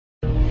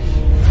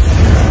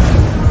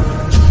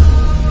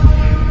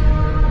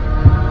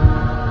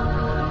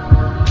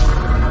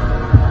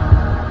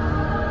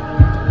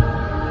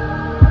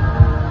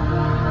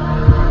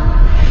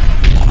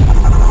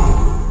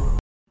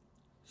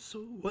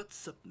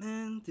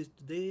And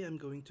today I'm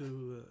going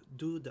to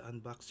do the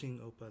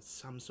unboxing of a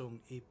Samsung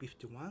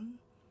A51,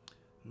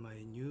 my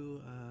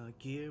new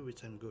gear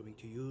which I'm going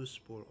to use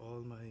for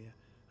all my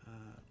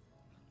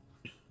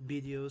uh,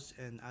 videos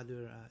and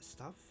other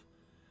stuff.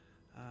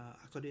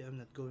 Actually, I'm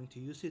not going to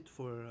use it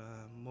for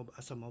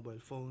as a mobile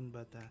phone,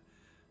 but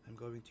I'm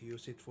going to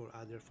use it for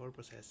other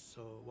purposes.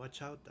 So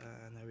watch out,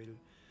 and I will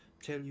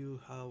tell you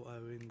how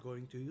I'm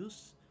going to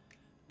use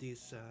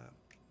this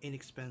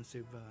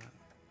inexpensive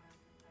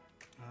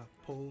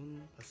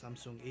phone, a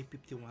Samsung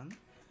A51.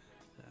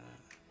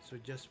 So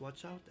just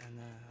watch out, and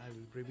I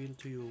will reveal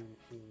to you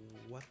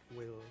what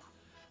will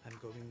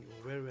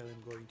where will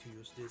I'm going to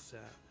use this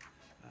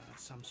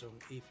Samsung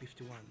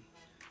A51.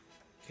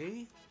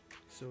 Okay,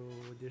 so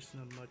there's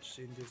not much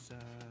in this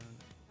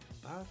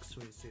box.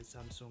 So it says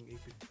Samsung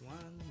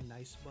A51,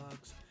 nice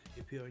box.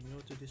 If you are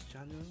new to this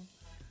channel,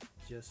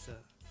 just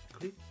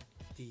click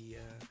the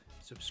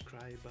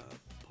subscribe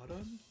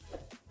button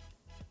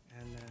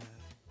and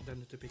the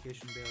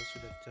notification bell so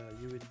that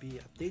you will be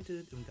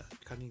updated on the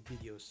upcoming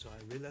videos. So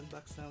I will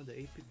unbox now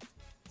the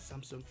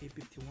Samsung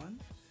A51,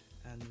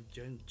 and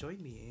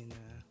join me in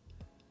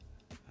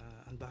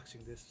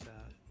unboxing this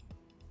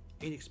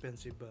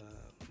inexpensive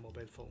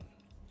mobile phone.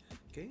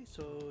 Okay,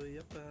 so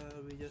yep,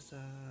 we just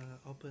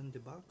open the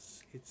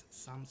box. It's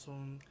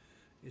Samsung.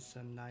 It's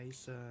a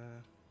nice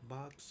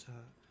box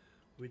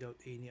without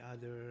any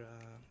other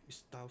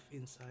stuff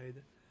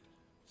inside.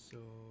 So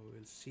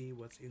we'll see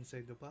what's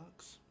inside the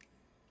box.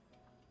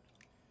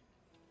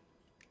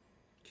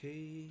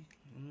 Okay,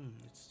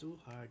 it's too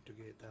hard to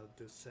get out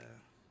this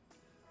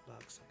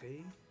box.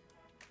 Okay,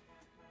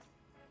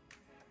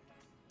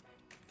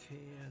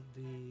 at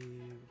the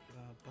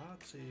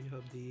box you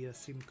have the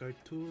SIM card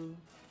tool.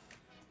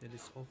 Let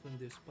us open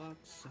this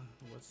box.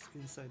 What's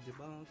inside the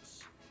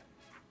box?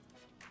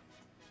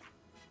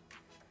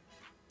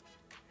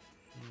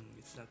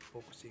 It's not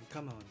focusing.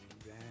 Come on,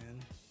 man.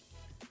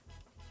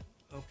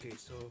 Okay,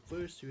 so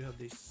first we have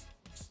this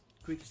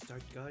quick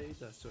start guide.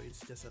 So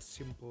it's just a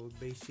simple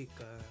basic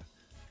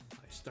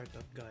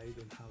startup guide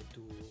on how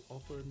to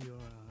open your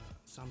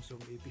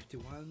Samsung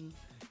A51.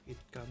 It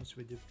comes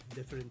with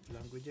different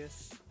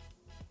languages.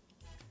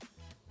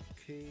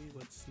 Okay,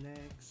 what's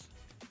next?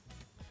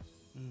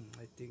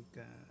 I think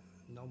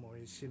no more.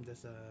 It seems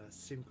as a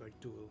SIM card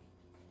tool.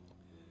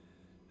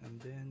 And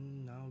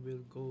then now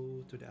we'll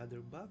go to the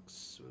other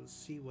box. We'll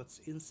see what's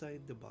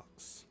inside the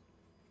box.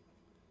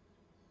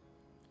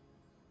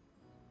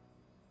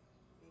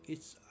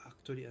 It's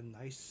actually a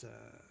nice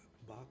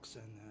box,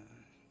 and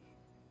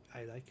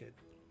I like it.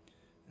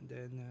 And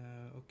then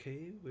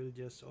okay, we'll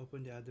just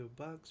open the other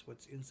box.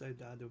 What's inside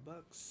the other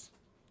box?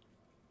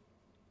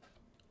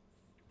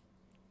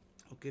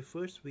 Okay,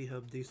 first we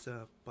have this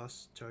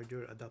fast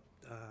charger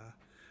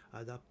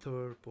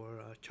adapter for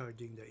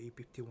charging the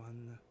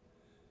A51.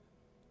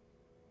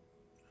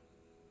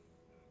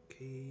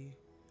 Okay,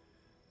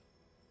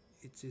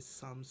 it is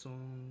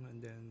Samsung,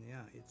 and then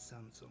yeah, it's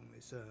Samsung.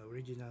 It's a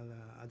original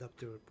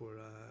adapter for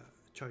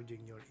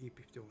charging your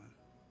A51.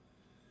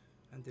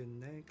 And then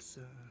next,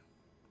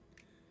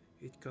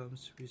 it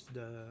comes with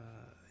the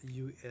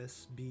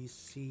USB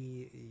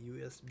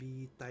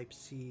Type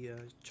C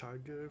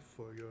charger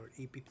for your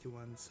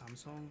A51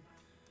 Samsung.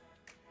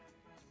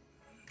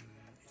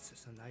 It's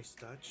just a nice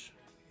touch.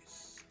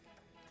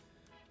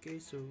 Okay,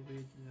 so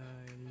with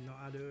no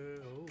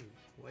other,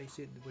 why is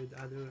it with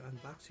other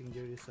unboxing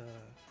there is a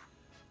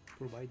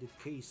provided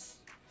case?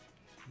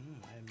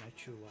 I'm not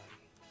sure why.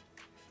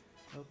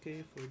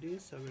 Okay, for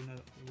this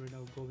we're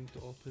now going to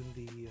open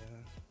the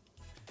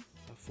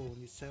phone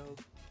itself.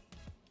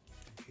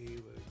 Okay,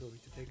 we're going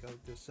to take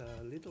out this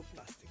little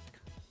plastic.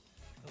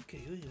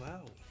 Okay,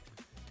 wow,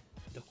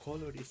 the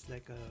color is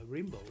like a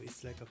rainbow.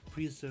 It's like a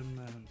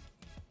prism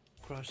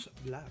crushed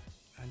black,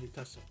 and it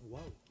has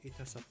it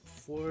has a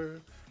 4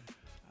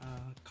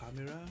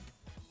 camera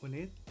on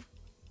it.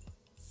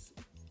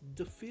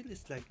 The feel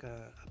is like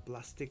a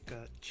plastic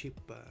cheap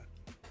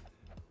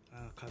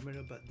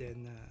camera, but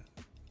then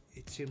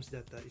it seems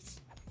that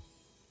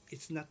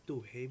it's not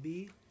too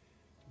heavy,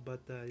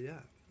 but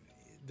yeah,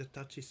 the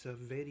touch is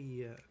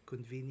very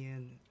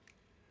convenient.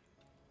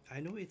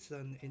 I know it's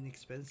an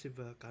inexpensive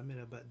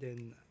camera, but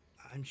then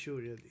I'm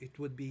sure it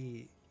would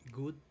be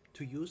good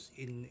to use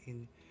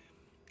in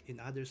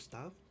other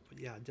stuff. But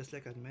yeah, just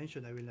like I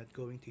mentioned, I will not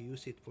going to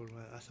use it for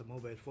as a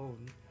mobile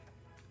phone.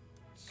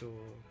 So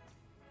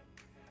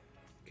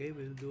okay,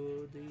 we'll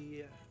do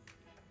the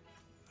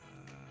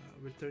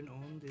we'll turn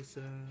on this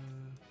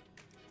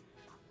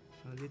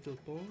little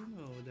phone,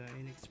 or the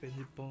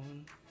inexpensive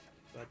phone,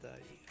 but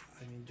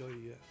I enjoy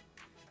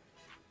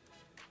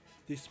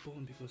this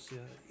phone because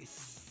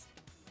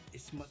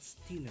it's much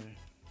thinner.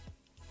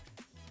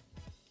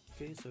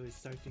 Okay, so it's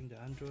starting the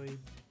Android.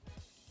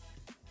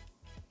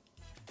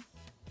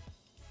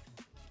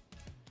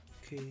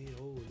 Okay,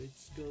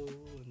 let's go,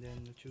 and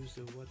then choose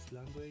the what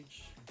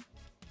language.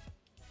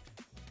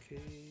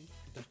 Okay,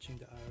 touching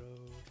the arrow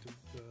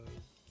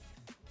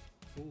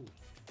to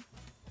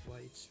why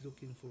it's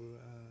looking for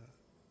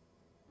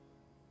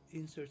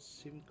insert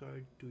SIM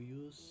card to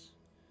use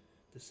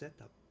the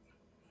setup.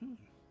 Hmm.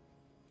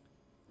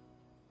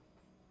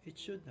 It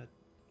should not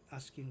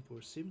asking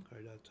for SIM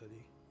card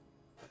actually.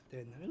 But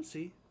then we'll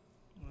see.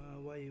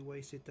 Why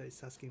is it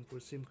is asking for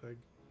SIM card?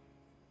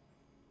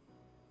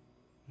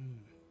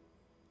 Hmm.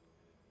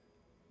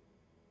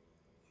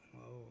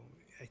 Oh,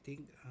 I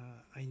think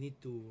I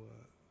need to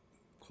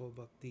call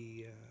back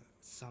the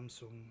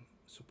Samsung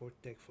support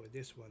tech for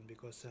this one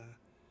because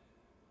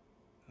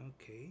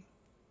okay,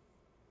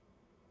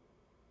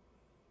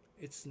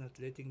 it's not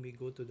letting me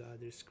go to the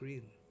other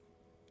screen.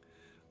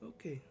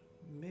 Okay,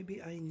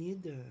 maybe I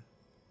need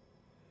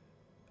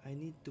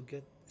to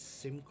get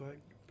SIM card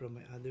from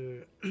my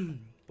other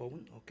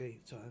phone. Okay,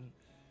 so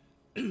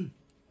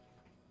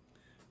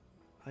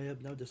I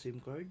have now the SIM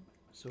card.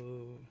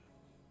 So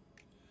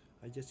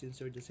I just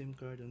insert the SIM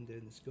card and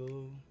then let's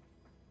go.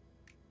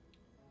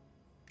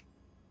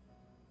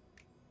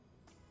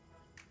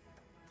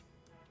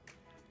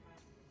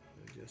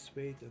 I'll just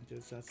wait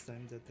until such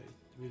time that it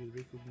will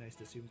recognize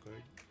the SIM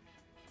card.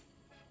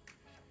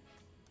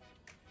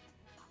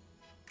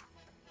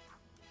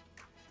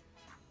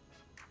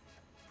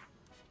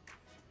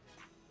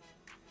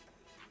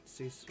 It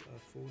says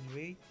phone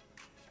wait.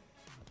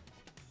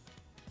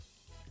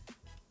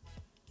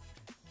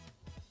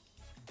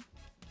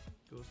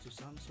 Goes to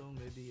Samsung.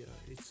 Maybe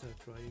it's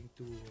trying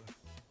to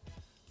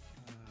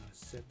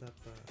set up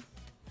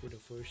for the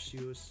first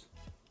use.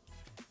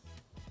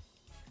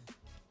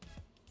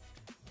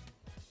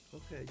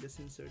 Okay, I just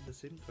insert the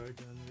SIM card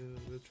and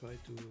we'll try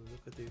to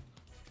look at it.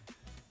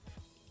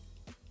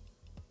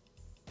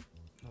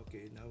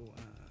 Okay, now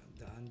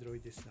the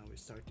Android is now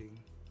starting.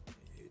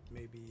 It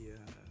may be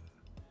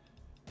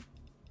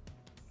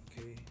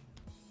okay.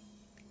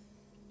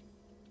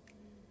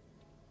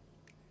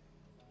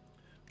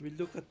 We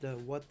look at the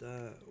what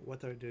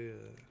are the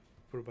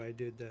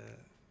provided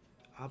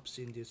apps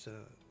in this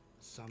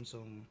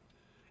Samsung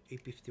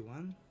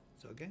A51.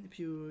 So again, if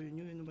you're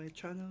new in my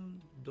channel,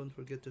 don't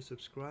forget to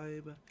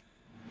subscribe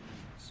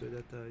so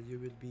that you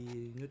will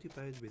be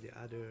notified with the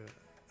other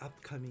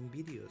upcoming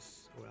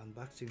videos or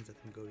unboxings that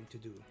I'm going to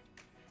do.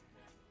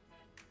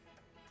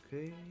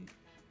 Okay.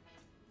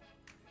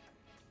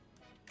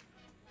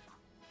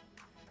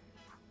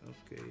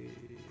 Okay,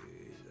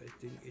 I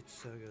think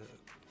it's I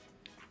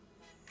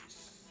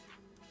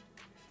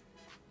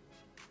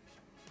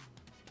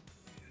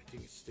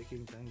think it's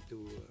taking time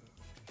to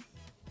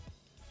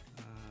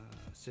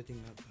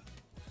setting up.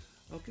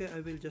 Okay,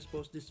 I will just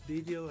post this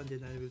video and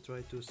then I will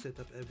try to set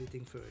up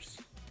everything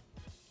first.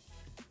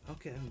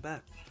 Okay, I'm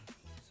back.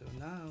 So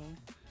now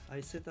I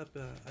set up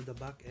at the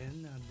back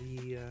end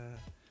the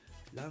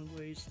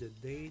language, the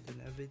date, and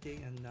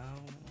everything, and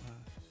now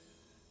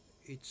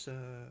it's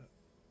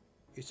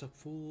a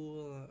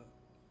full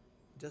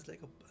just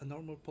like a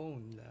normal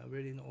phone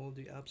wherein all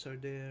the apps are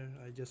there.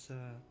 I just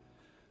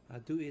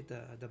do it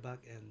at the back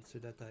end so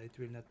that it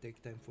will not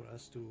take time for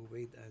us to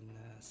wait and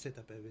set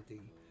up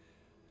everything.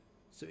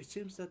 So it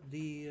seems that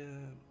the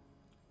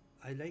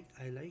I like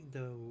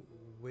the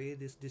way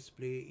this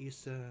display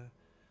is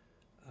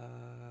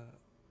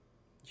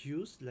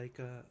used, like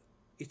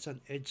it's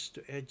an edge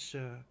to edge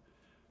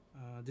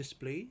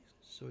display,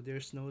 so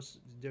there's no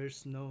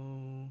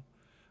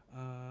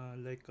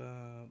like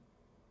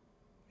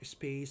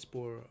space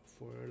for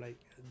like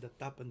the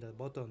top and the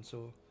bottom.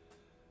 So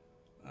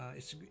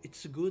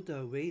it's a good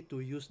way to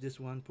use this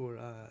one for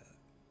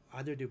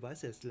other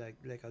devices.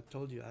 Like I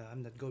told you,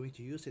 I'm not going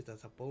to use it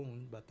as a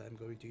phone, but I'm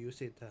going to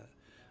use it.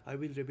 I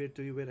will reveal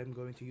to you where I'm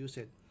going to use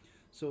it.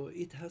 So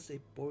it has a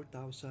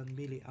 4000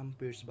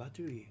 milliamperes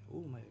battery.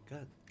 Oh my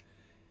god!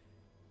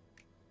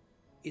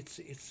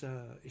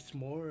 It's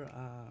more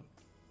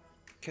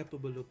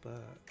capable of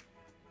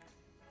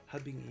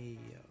having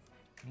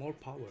a more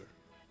power.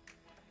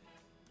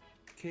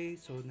 Okay,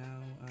 so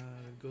now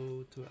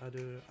go to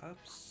other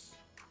apps.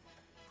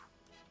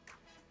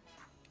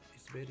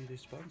 It's very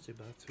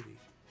responsive actually.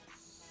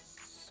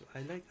 So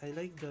I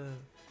like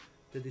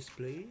the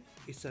display.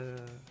 It's a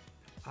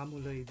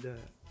AMOLED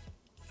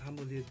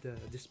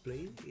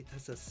display. It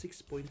has a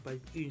 6.5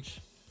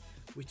 inch,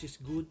 which is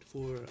good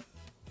for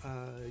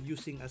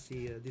using as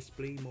a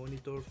display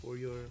monitor for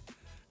your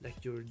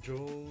like your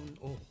drone.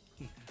 Oh,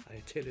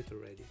 I tell it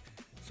already.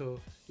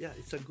 So yeah,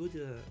 it's a good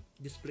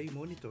display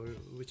monitor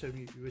which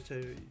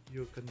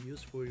you can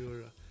use for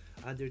your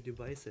other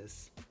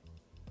devices.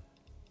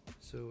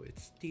 So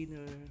it's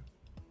thinner,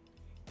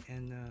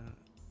 and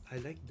I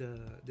like the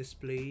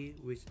display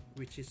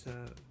which is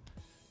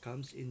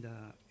comes in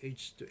the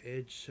edge to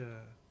edge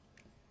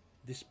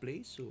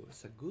display. So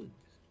it's a good.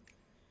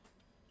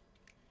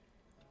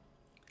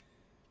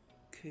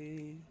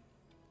 Okay.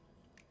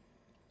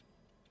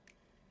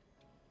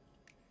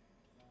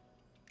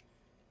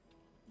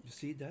 You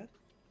see that?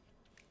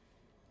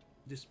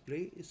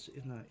 Display is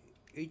in a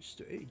edge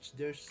to edge.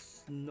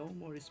 There's no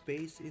more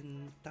space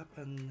in top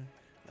and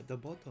at the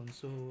bottom,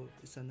 so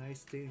it's a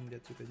nice thing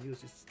that you can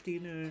use. It's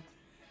thinner.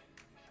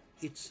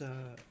 It's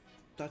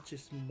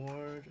touches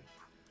more,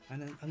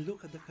 and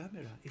look at the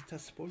camera. It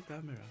has 4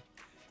 camera.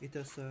 It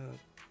has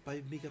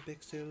 5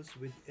 megapixels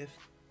with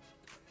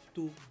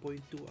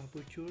f2.2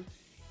 aperture.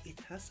 It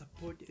has a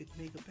 48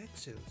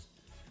 megapixels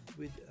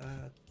with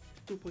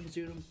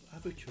 2.0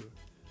 aperture,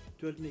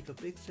 12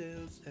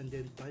 megapixels, and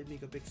then 5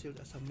 megapixels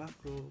as a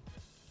macro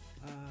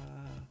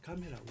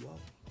camera. Wow,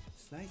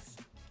 it's nice.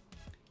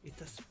 It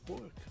has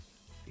fork.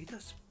 It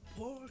has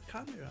four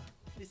camera.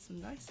 It's a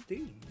nice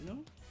thing, you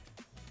know.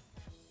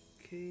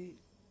 Okay,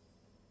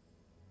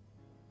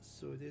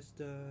 so there's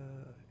the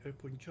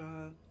earphone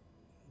jack,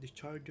 the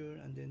charger,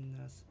 and then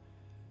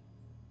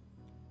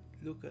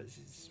look,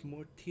 it's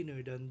more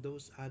thinner than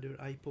those other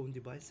iPhone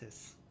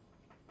devices.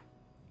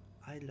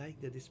 I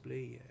like the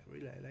display.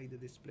 Really, I like the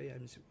display.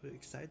 I'm super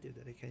excited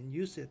that I can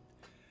use it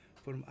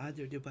from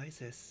other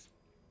devices.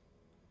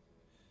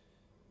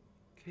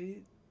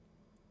 Okay,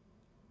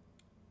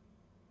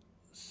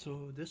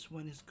 so this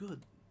one is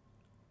good.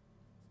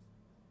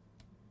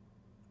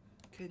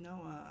 Okay,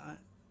 now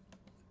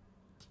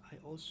I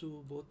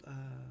also bought a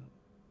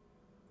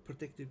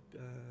protective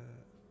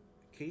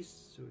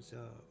case, so it's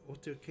a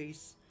otter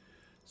case.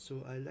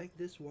 So I like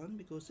this one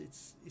because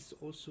it's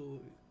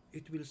also,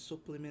 it will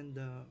supplement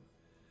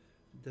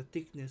the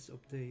thickness of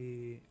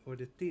the, or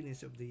the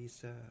thinness of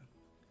this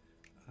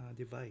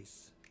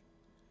device.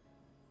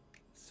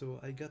 So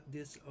I got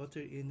this otter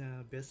in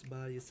Best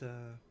Buy.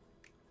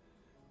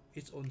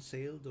 It's on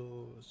sale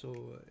though,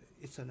 so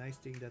it's a nice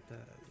thing that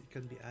it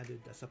can be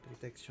added as a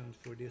protection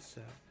for this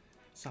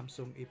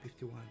Samsung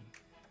A51.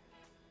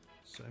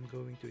 So I'm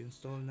going to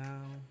install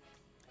now.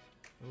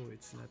 Oh,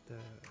 it's not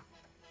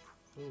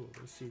oh,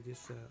 we'll see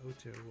this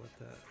outer what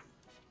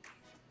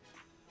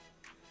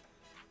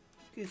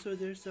okay, so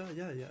there's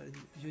yeah,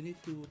 you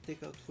need to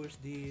take out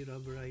first the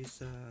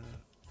rubberized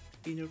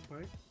inner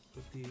part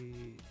of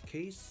the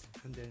case,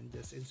 and then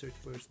just insert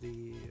first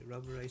the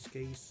rubberized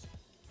case,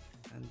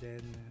 and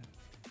then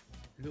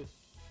look,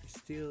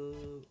 still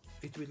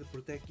it will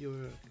protect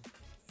your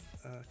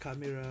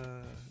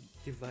camera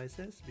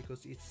devices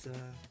because it's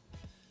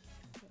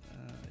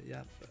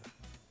yeah,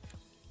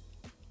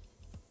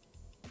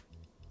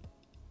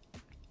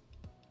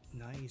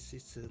 nice.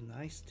 It's a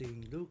nice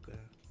thing. Look,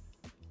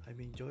 I've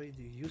enjoyed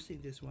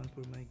using this one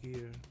for my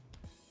gear.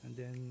 And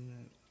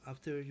then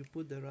after you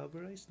put the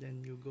rubberized,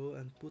 then you go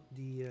and put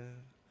the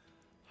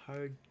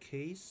hard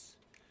case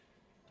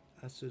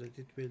so that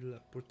it will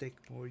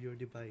protect more your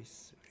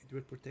device. It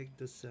will protect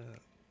this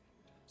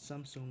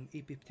Samsung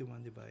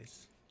A51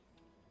 device.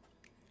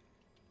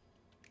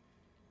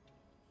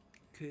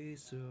 Okay,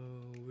 so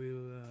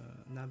we'll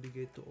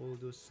navigate to all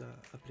those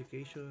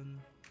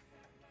application.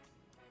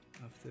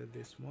 After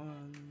this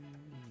one,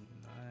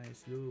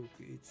 nice, look,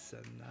 it's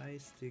a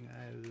nice thing.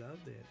 I love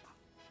it.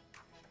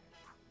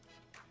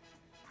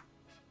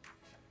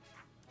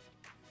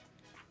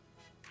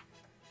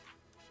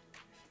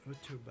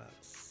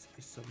 Ultrabox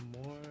is a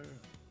more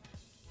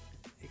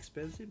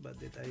expensive, but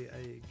that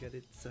I get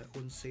it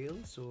on sale,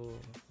 so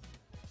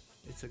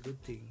it's a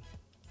good thing.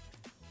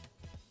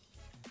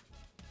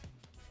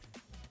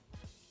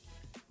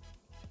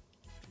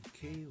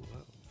 Okay,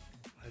 wow,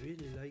 I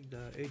really like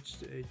the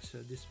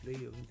edge-to-edge display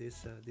on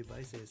these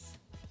devices.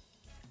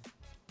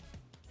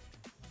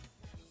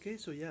 Okay,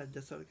 so yeah,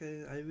 that's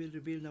okay. I will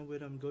reveal now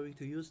where I'm going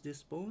to use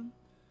this phone.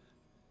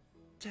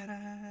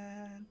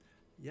 Ta-da!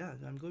 Yeah,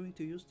 I'm going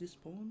to use this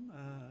phone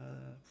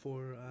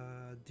for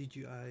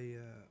DJI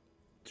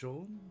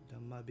drone, the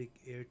Mavic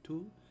Air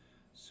 2.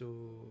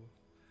 So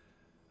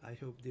I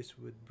hope this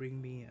would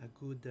bring me a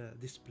good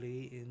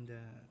display in the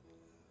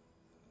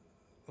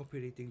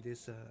operating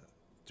this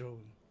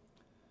drone.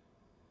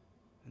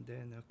 And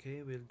then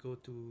okay, we'll go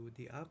to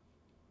the app.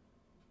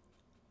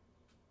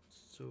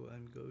 So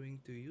I'm going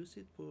to use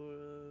it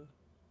for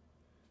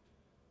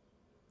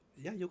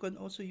yeah, you can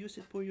also use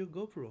it for your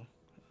GoPro,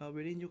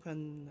 wherein you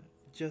can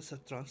just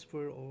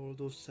transfer all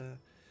those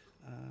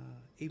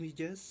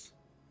images.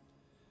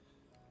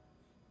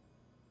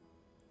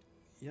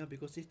 Yeah,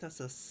 because it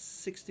has a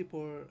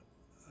 64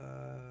 uh,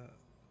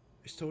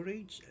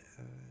 storage,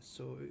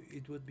 so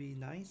it would be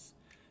nice.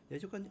 Yeah,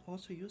 you can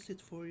also use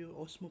it for your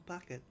Osmo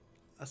Pocket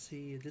as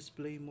a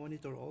display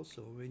monitor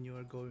also when you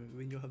are going,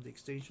 when you have the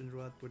extension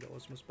rod for the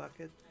Osmo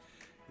Pocket.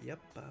 Yep,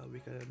 we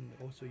can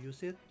also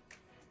use it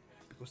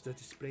because the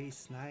display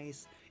is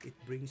nice. It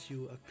brings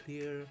you a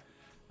clear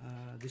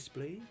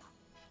display.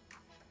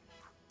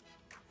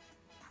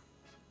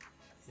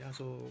 Yeah,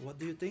 so what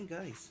do you think,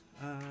 guys?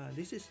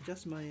 This is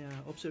just my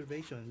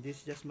observation. This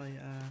is just my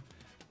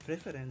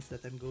preference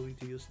that I'm going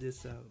to use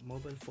this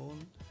mobile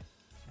phone,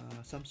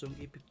 Samsung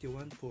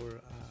A51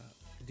 for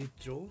the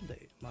drone, the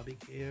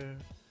Mavic Air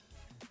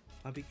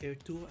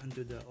 2 and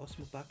to the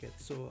Osmo Pocket.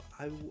 So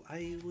I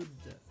would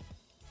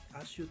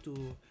ask you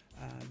to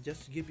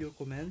just give your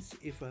comments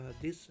if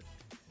this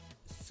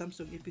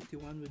Samsung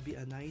A51 would be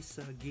a nice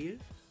gear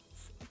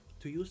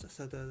to use as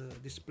a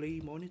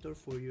display monitor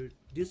for your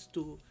these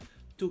two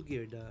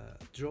gear, the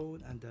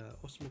drone and the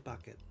Osmo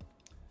Pocket.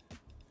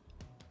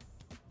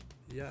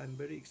 Yeah, I'm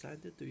very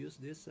excited to use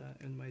this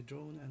in my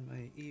drone and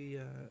my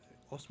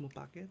Osmo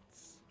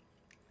Pockets.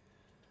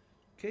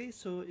 Okay,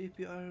 so if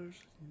you are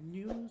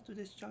new to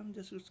this channel,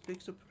 just click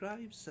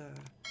subscribe.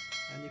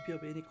 And if you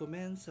have any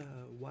comments,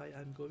 why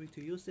I'm going to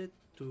use it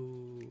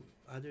to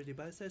other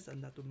devices and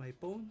not to my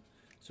phone,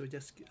 so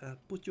just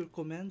put your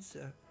comments,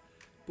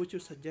 put your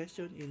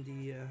suggestion in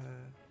the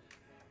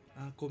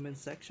comment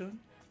section,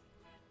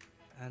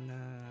 and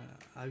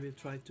I will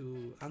try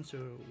to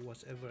answer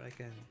whatever I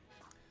can.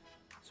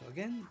 So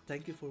again,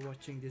 thank you for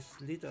watching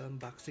this little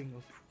unboxing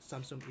of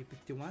Samsung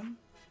A51.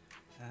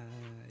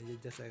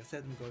 Just like I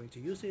said, I'm going to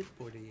use it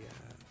for the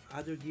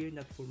other gear,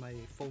 not for my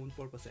phone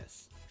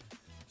purposes.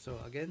 So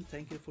again,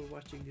 thank you for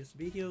watching this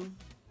video.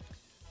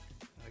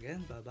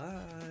 Again, bye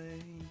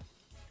bye.